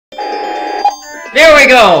There we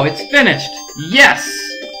go! It's finished! Yes!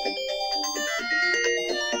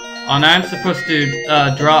 Oh, now I'm supposed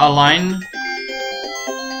to draw a line.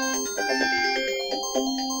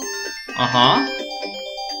 Uh-huh.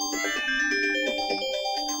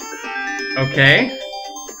 Okay.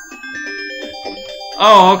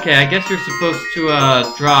 Oh, okay, I guess you're supposed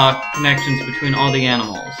to, draw connections between all the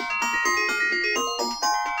animals.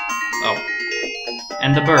 Oh.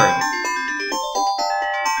 And the bird.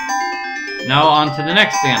 Now on to the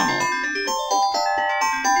next animal.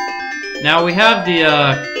 Now we have the,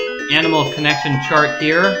 animal connection chart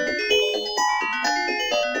here.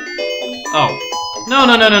 Oh. No,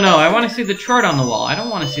 I want to see the chart on the wall. I don't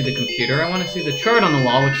want to see the computer. I want to see the chart on the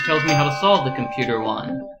wall, which tells me how to solve the computer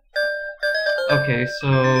one. Okay, so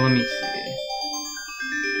let me see.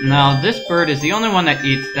 Now, this bird is the only one that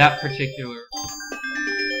eats that particular...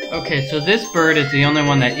 Okay, so this bird is the only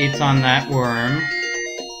one that eats on that worm.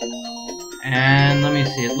 And let me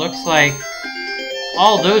see, it looks like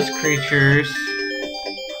all those creatures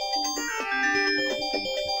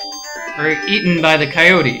are eaten by the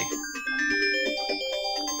coyote.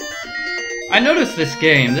 I noticed this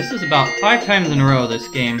game. This is about 5 times in a row this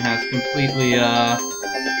game has completely,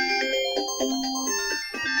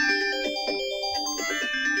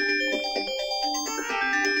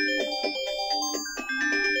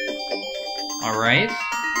 Alright.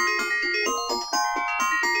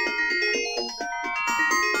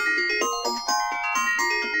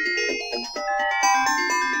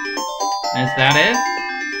 Is that it?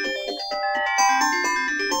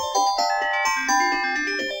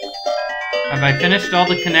 Have I finished all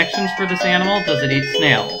the connections for this animal? Does it eat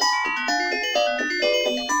snails?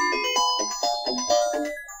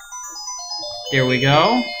 Here we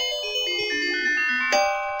go.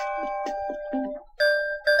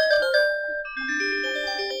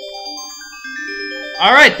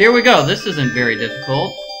 Alright, there we go. This isn't very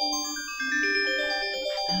difficult.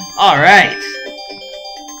 Alright.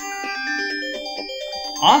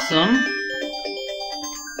 Awesome.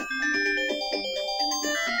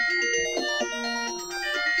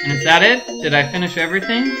 And is that it? Did I finish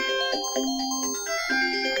everything?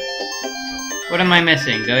 What am I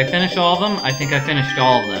missing? Did I finish all of them? I think I finished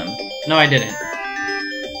all of them. No, I didn't.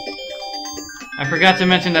 I forgot to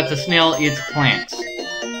mention that the snail eats plants.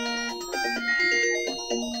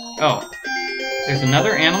 Oh. There's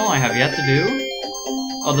another animal I have yet to do.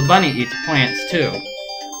 Oh, the bunny eats plants too.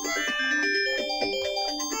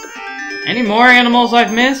 Any more animals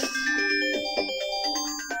I've missed?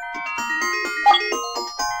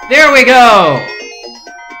 There we go!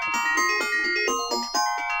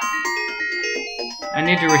 I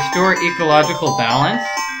need to restore ecological balance.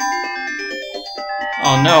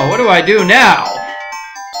 Oh no, what do I do now?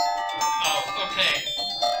 Oh, okay.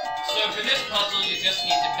 So for this puzzle, you just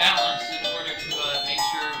need to balance in order to make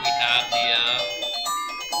sure we have the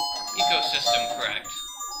ecosystem correct.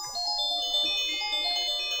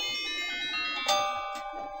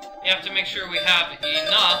 You have to make sure we have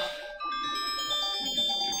enough.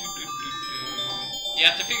 You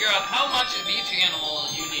have to figure out how much of each animal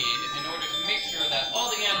you need in order to make sure that all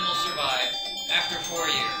the animals survive after 4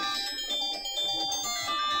 years.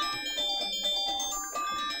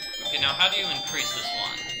 Okay, now how do you increase this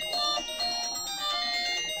one?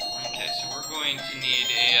 Okay, so we're going to need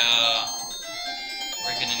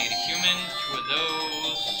we're gonna need a human, 2 of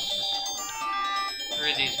those, 3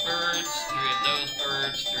 of these birds, 3 of those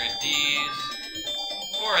birds, 3 of these,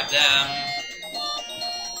 4 of them,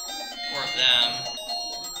 4 of them,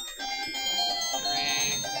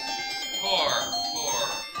 4,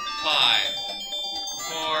 5,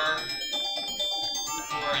 4,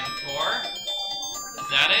 4 and 4. Is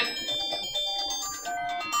that it?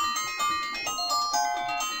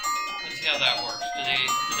 Let's see how that works. Do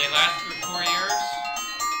they last through 4 years?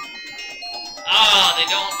 Ah, they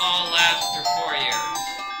don't all last through 4 years.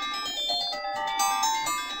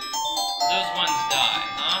 Those ones die,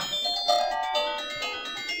 huh?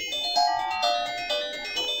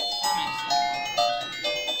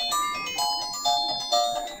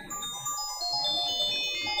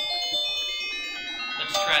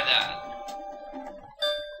 Let's try that.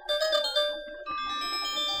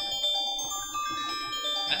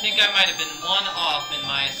 I think I might have been 1 off in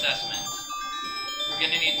my assessment. We're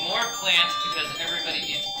going to need more plants because everybody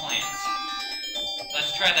eats plants.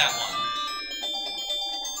 Let's try that one.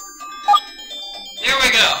 There we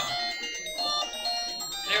go!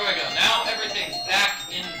 There we go. Now everything's back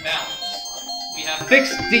in balance. We have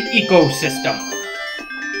Fixed the ecosystem.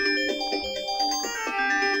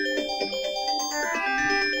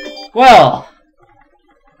 Well,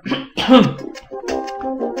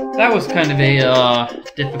 that was kind of a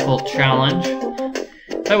difficult challenge.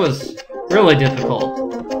 That was really difficult.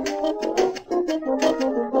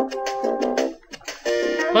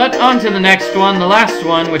 But on to the next one, the last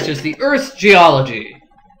one, which is the Earth's geology.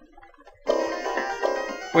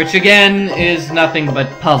 Which again is nothing but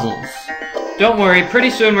puzzles. Don't worry, pretty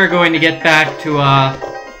soon we're going to get back to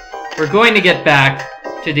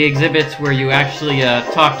the exhibits where you actually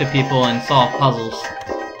talk to people and solve puzzles.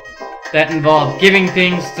 That involve giving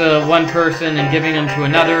things to one person and giving them to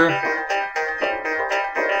another.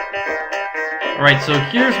 Alright, so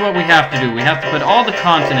here's what we have to do. We have to put all the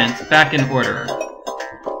continents back in order.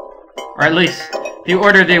 Or at least, the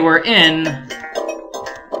order they were in...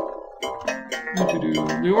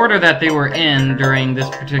 The order that they were in during this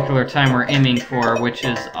particular time we're aiming for, which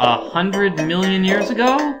is 100 million years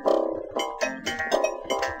ago?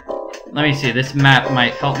 Let me see, this map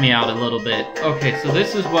might help me out a little bit. Okay, so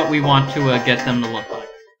this is what we want to get them to look like.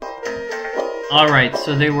 Alright,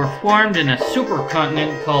 so they were formed in a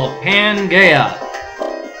supercontinent called Pangaea.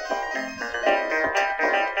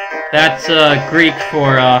 That's Greek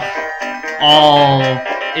for all...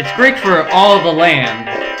 It's Greek for all the land.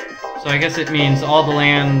 So I guess it means all the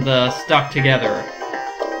land stuck together.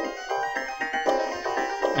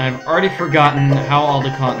 I've already forgotten how all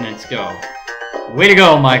the continents go. Way to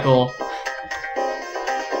go, Michael!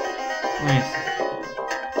 Let me see.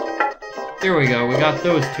 There we go, we got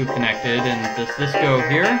those two connected, and does this go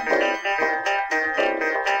here?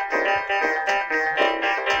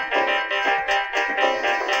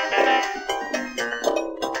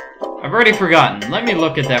 I've already forgotten. Let me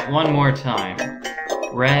look at that one more time.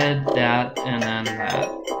 Red, that, and then that.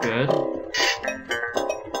 Good.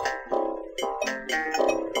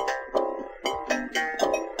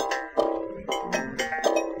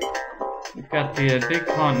 We've got the big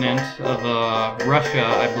continent of Russia,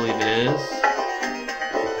 I believe it is.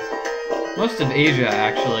 Most of Asia,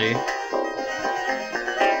 actually.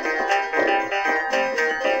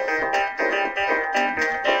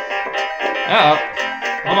 Oh,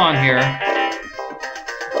 hold on here.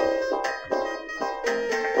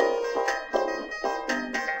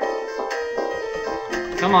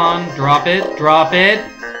 Come on, drop it, drop it!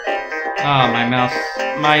 Ah, my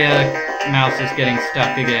mouse is getting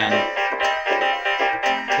stuck again.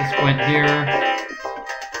 This went here.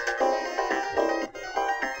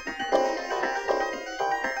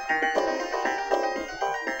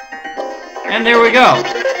 And there we go!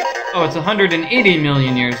 Oh, it's 180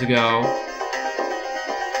 million years ago.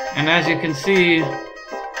 And as you can see,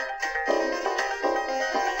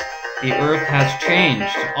 the Earth has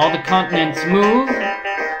changed. All the continents move.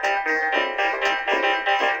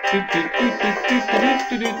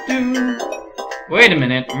 Wait a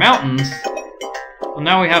minute, mountains? Well,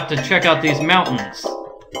 now we have to check out these mountains.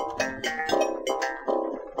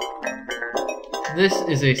 This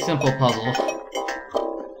is a simple puzzle.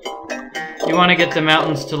 You want to get the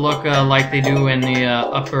mountains to look like they do in the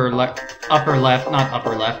upper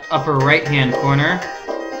right-hand corner.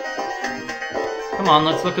 Come on,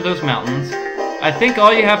 let's look at those mountains. I think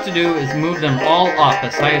all you have to do is move them all up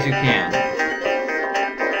as high as you can.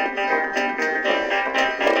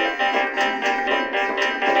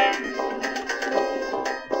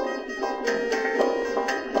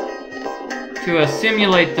 To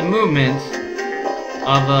simulate the movement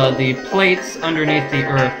of the plates underneath the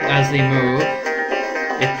Earth as they move,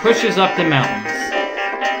 it pushes up the mountains.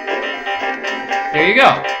 There you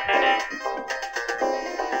go.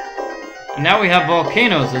 And now we have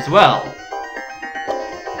volcanoes as well.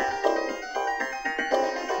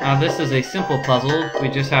 Now this is a simple puzzle. We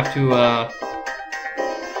just have to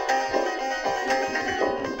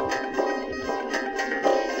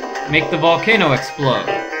make the volcano explode.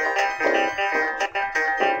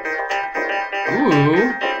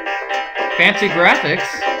 Ooh, fancy graphics.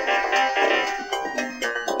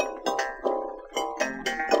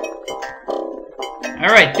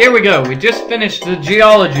 Alright, there we go. We just finished the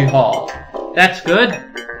geology hall. That's good.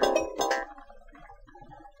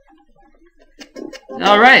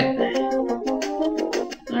 Alright.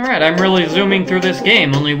 Alright, I'm really zooming through this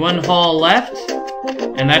game. Only one hall left,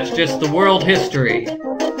 and that's just the world history.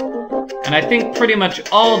 And I think pretty much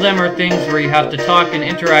all of them are things where you have to talk and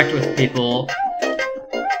interact with people.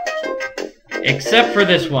 Except for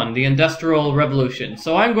this one, the Industrial Revolution.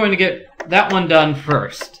 So I'm going to get that one done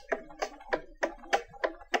first.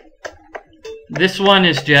 This one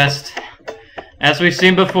is just, as we've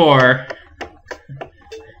seen before,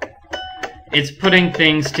 it's putting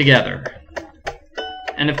things together.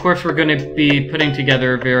 And of course we're going to be putting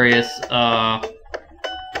together various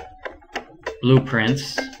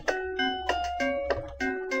blueprints.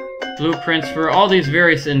 Blueprints for all these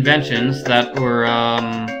various inventions that were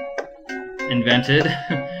invented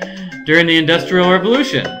during the Industrial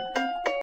Revolution.